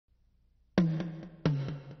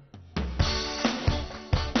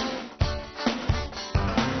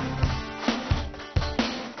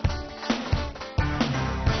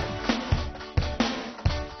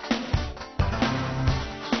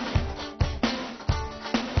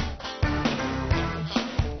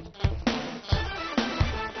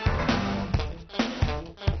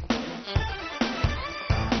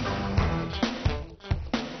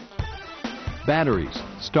Batteries,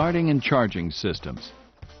 starting and charging systems.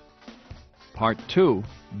 Part 2,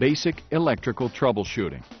 basic electrical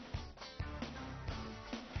troubleshooting.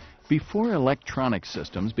 Before electronic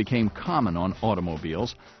systems became common on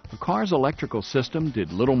automobiles, a car's electrical system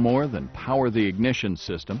did little more than power the ignition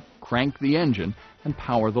system, crank the engine, and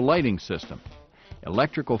power the lighting system.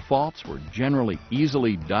 Electrical faults were generally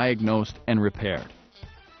easily diagnosed and repaired.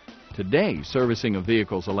 Today, servicing a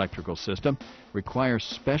vehicle's electrical system requires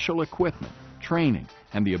special equipment, training,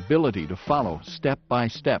 and the ability to follow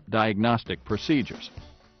step-by-step diagnostic procedures.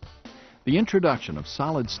 The introduction of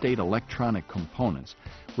solid-state electronic components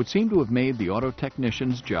would seem to have made the auto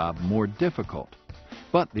technician's job more difficult,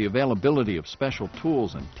 but the availability of special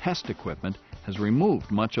tools and test equipment has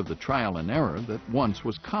removed much of the trial and error that once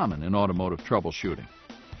was common in automotive troubleshooting.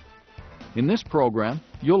 In this program,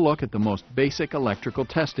 you'll look at the most basic electrical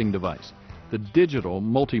testing device, the digital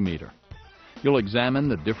multimeter. You'll examine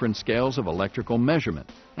the different scales of electrical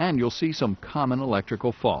measurement, and you'll see some common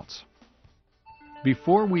electrical faults.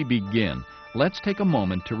 Before we begin, let's take a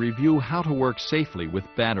moment to review how to work safely with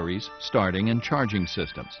batteries, starting and charging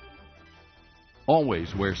systems.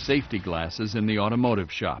 Always wear safety glasses in the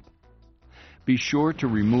automotive shop. Be sure to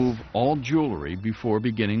remove all jewelry before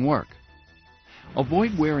beginning work.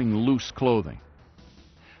 Avoid wearing loose clothing.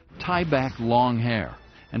 Tie back long hair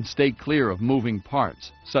and stay clear of moving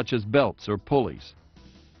parts, such as belts or pulleys.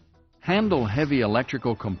 Handle heavy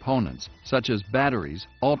electrical components, such as batteries,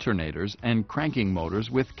 alternators, and cranking motors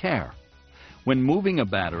with care. When moving a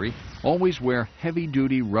battery, always wear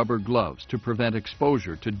heavy-duty rubber gloves to prevent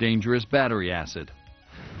exposure to dangerous battery acid.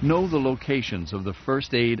 Know the locations of the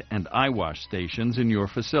first aid and eye wash stations in your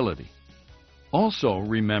facility. Also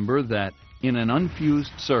remember that in an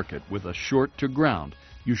unfused circuit with a short to ground,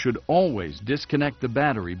 you should always disconnect the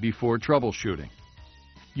battery before troubleshooting.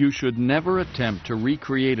 You should never attempt to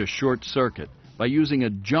recreate a short circuit by using a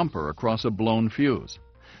jumper across a blown fuse.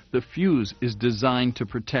 The fuse is designed to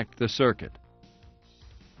protect the circuit.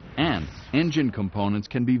 And engine components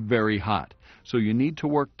can be very hot, so you need to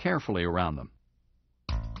work carefully around them.